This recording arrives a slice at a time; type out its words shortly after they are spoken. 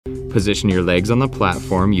Position your legs on the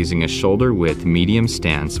platform using a shoulder-width medium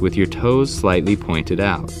stance with your toes slightly pointed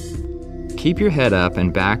out. Keep your head up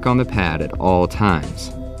and back on the pad at all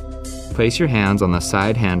times. Place your hands on the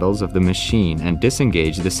side handles of the machine and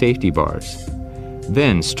disengage the safety bars.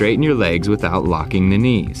 Then straighten your legs without locking the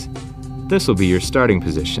knees. This will be your starting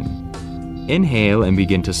position. Inhale and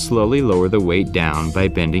begin to slowly lower the weight down by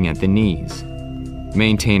bending at the knees.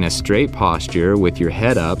 Maintain a straight posture with your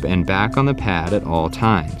head up and back on the pad at all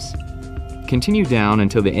times. Continue down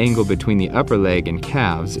until the angle between the upper leg and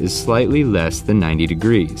calves is slightly less than 90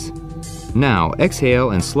 degrees. Now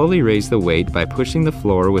exhale and slowly raise the weight by pushing the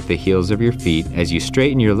floor with the heels of your feet as you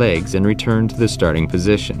straighten your legs and return to the starting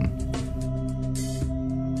position.